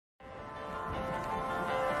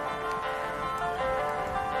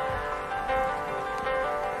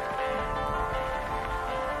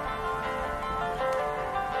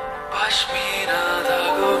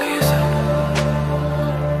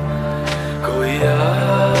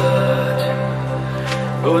आज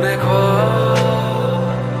उन्हें ख्वाब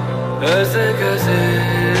ऐसे कैसे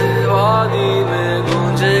वादी में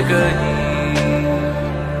गूंजे कहीं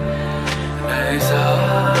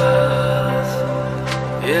एहसास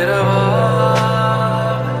ये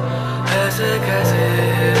रवाब ऐसे कैसे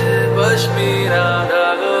पश्मीना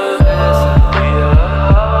दाग ऐसा पिया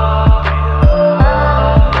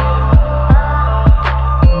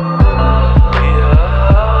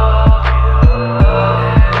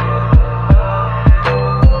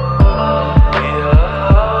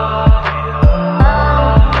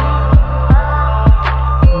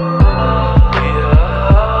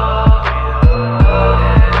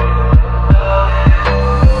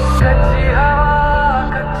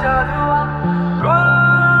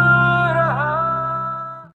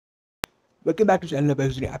Welcome back to channel. I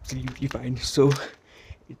was doing absolutely fine. So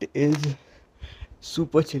it is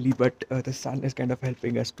super chilly, but the sun is kind of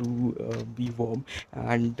helping us to be warm.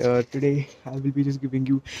 And today I will be just giving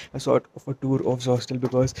you a sort of a tour of Zostel,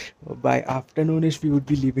 because by afternoonish we would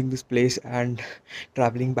be leaving this place and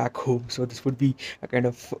traveling back home. So this would be a kind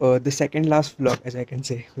of the second last vlog, as I can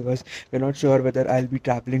say, because we're not sure whether I'll be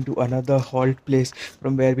traveling to another halt place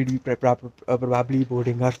from where we'll be probably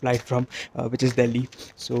boarding our flight from, which is Delhi.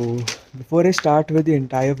 So before I start with the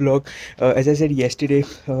entire vlog, as I said yesterday,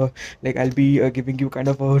 like I'll be giving you kind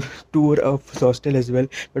of a tour of Zostel as well.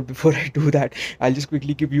 But before I do that, I'll just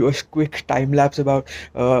quickly give you a quick time lapse about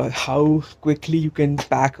how quickly you can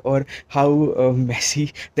pack, or how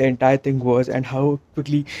messy the entire thing was, and how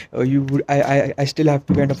quickly you would I still have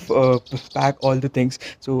to kind of pack all the things.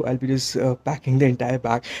 So I'll be just packing the entire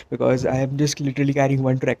bag, because I am just literally carrying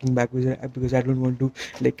one trekking bag, because I don't want to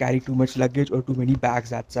like carry too much luggage or too many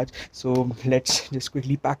bags as such. So let's just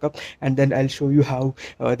quickly pack up, and then I'll show you how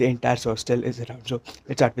the entire hostel is around. So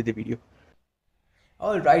let's start with the video.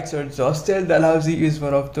 Alright, so Zostel Dalhousie is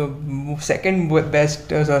one of the second best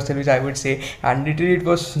hostel, which I would say, and literally it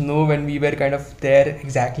was snow when we were kind of there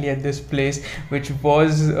exactly at this place, which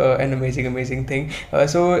was an amazing thing.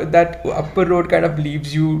 So that upper road kind of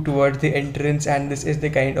leads you towards the entrance, and this is the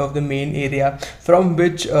kind of the main area from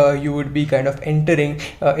which you would be kind of entering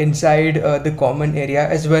inside the common area,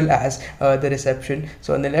 as well as the reception.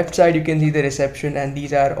 So on the left side you can see the reception, and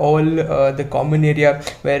these are all the common area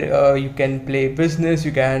where you can play business.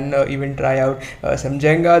 You can even try out some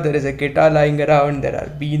Jenga. There is a guitar lying around, there are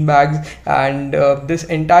bean bags, and this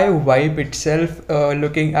entire vibe itself,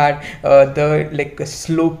 looking at the like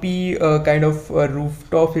slopey kind of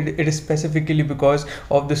rooftop, it is specifically because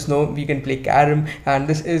of the snow. We can play carom, and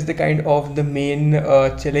this is the kind of the main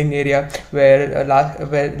chilling area where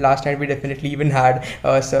last night we definitely even had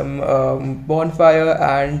some bonfire,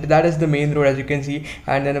 and that is the main road, as you can see,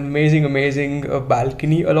 and an amazing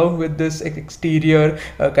balcony along with this exterior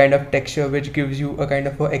kind of texture, which gives you a kind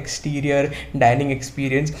of a exterior dining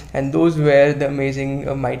experience. And those were the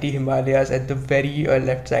amazing mighty Himalayas at the very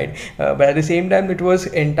left side, but at the same time it was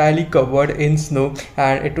entirely covered in snow,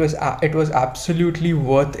 and it was absolutely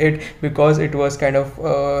worth it, because it was kind of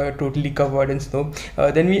totally covered in snow.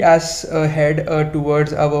 Then we head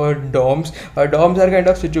towards our dorms. Our dorms are kind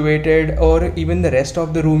of situated, or even the rest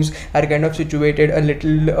of the rooms are kind of situated a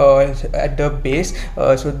little at the base,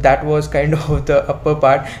 so that was kind of the upper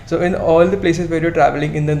part. So in all the places where you're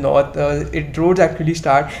traveling in the north, roads actually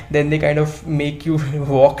start, then they kind of make you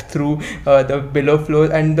walk through the below floors,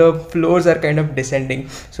 and the floors are kind of descending.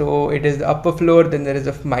 So it is the upper floor, then there is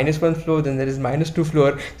a -1 floor, then there is -2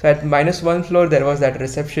 floor. So at -1 floor there was that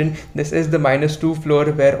reception. This is the -2 floor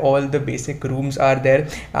where all the basic rooms are there,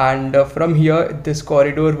 and from here this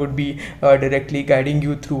corridor would be directly guiding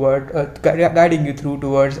you through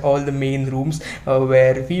towards all the main rooms,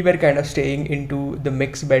 where we were kind of staying into the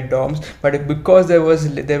mixed bed dorms. But because there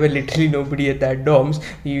were literally nobody at that dorms,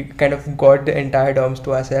 we kind of got the entire dorms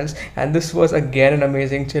to ourselves, and this was again an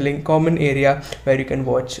amazing chilling common area where you can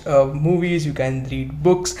watch movies, you can read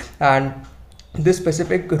books, and this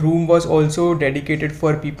specific room was also dedicated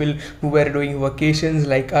for people who were doing vacations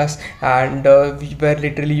like us, and where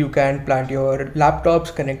literally you can plant your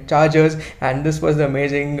laptops, connect chargers, and this was the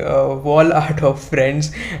amazing wall art of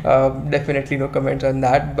friends. Definitely no comments on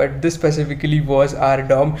that, but this specifically was our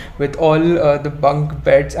dorm with all the bunk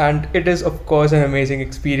beds, and it is of course an amazing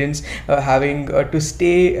experience having to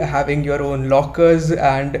stay, having your own lockers,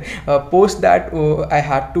 and post that I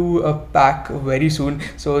had to pack very soon.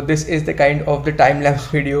 So this is the kind of of the time lapse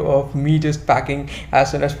video of me just packing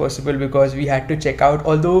as soon as possible because we had to check out.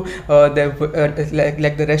 Although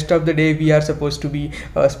like the rest of the day we are supposed to be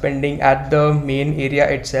spending at the main area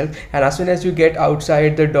itself, and as soon as you get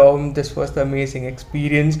outside the dorm, this was the amazing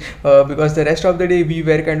experience because the rest of the day we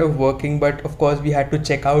were kind of working, but of course we had to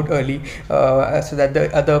check out early so that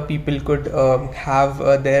the other people could have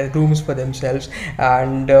their rooms for themselves.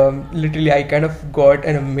 And literally I kind of got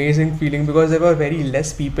an amazing feeling because there were very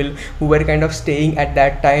less people who were kind of staying at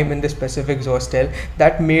that time in the specific hostel.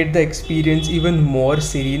 That made the experience even more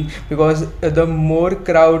serene because the more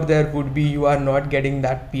crowd there would be, you are not getting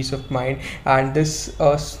that peace of mind. And this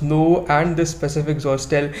snow and this specific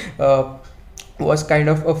hostel was kind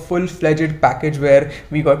of a full-fledged package where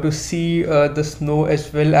we got to see the snow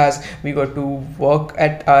as well as we got to walk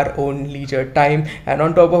at our own leisure time. And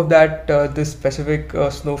on top of that, this specific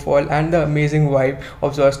snowfall and the amazing vibe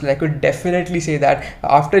of Zostel, I could definitely say that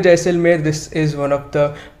after Jaisalmer, this is one of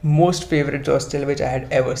the most favorite hostel which I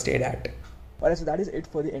had ever stayed at. Alright, so that is it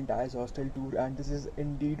for the entire hostel tour, and this is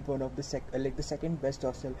indeed one of the the second best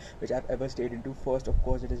hostel which I've ever stayed into. First, of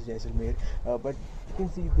course, it is Jaisalmer, but you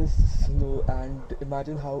can see this snow and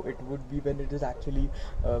imagine how it would be when it is actually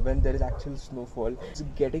when there is actual snowfall. So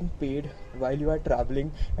getting paid while you are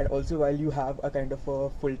traveling and also while you have a kind of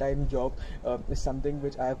a full-time job is something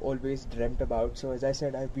which I have always dreamt about. So as I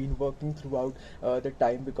said, I've been working throughout the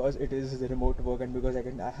time because it is the remote work and because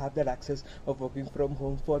I have that access of working from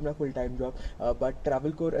home for my full-time job. But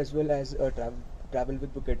Travelcore as well as Travel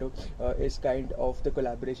with Boketto is kind of the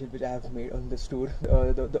collaboration which I have made on this tour.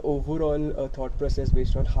 The overall thought process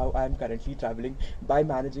based on how I am currently traveling by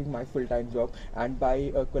managing my full-time job and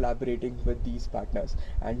by collaborating with these partners.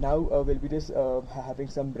 And now we'll be just having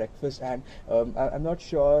some breakfast, and I'm not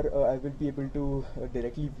sure I will be able to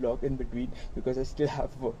directly vlog in between because I still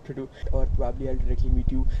have work to do, or probably I'll directly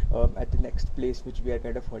meet you at the next place which we are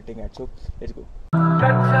kind of halting at. So let's go.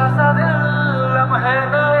 कच्चा सा दिल लम्हे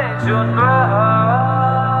नए चुन रहा,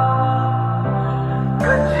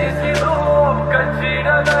 कच्ची सी धूप कच्ची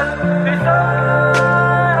नजर फिसल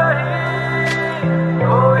रही,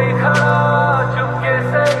 कोई खड़ा चुपके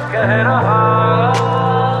से कह रहा.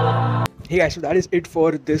 Hey guys, so that is it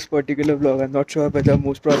for this particular vlog. I'm not sure whether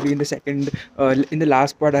most probably in the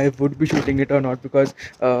last part I would be shooting it or not, because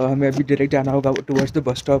हमें अभी direct जाना होगा towards the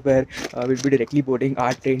bus stop where we'll be directly boarding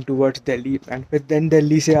our train towards Delhi, and then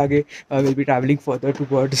Delhi से आगे we'll be traveling further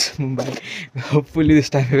towards Mumbai. Hopefully this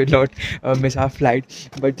time we will not miss our flight.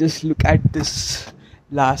 But just look at this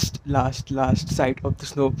last sight of the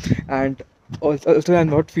snow, and also I'm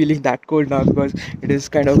not feeling that cold now because it is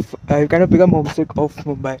I've kind of become homesick of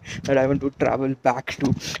Mumbai that I want to travel back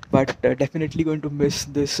to. But definitely going to miss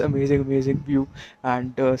this amazing view,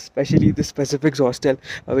 and especially this specific hostel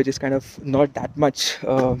which is kind of not that much.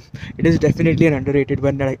 It is definitely an underrated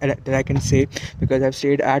one that I can say, because I've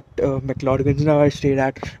stayed at McLeodganj now, I've stayed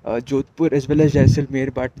at Jodhpur as well as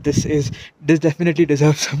Jaisalmer, but this definitely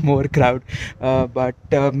deserves some more crowd. But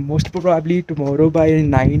most probably tomorrow by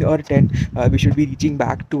 9 or 10 we should be reaching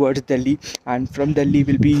back towards Delhi, and from Delhi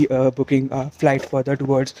we'll be booking a flight further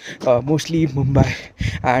towards mostly Mumbai.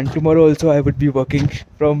 And tomorrow also I would be working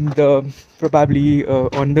from the probably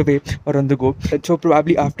on the way or on the go. And so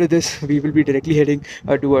probably after this we will be directly heading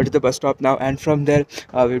towards the bus stop now, and from there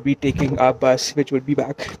we'll be taking our bus which would be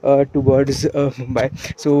back towards Mumbai.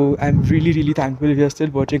 So I'm really thankful if you're still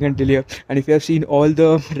watching until here, and if you have seen all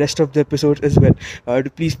the rest of the episodes as well,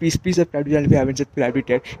 please subscribe to the channel if you haven't subscribed it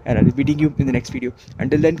yet, and I'll be meeting you in the next video.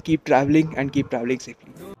 Until then, keep traveling and keep traveling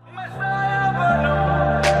safely.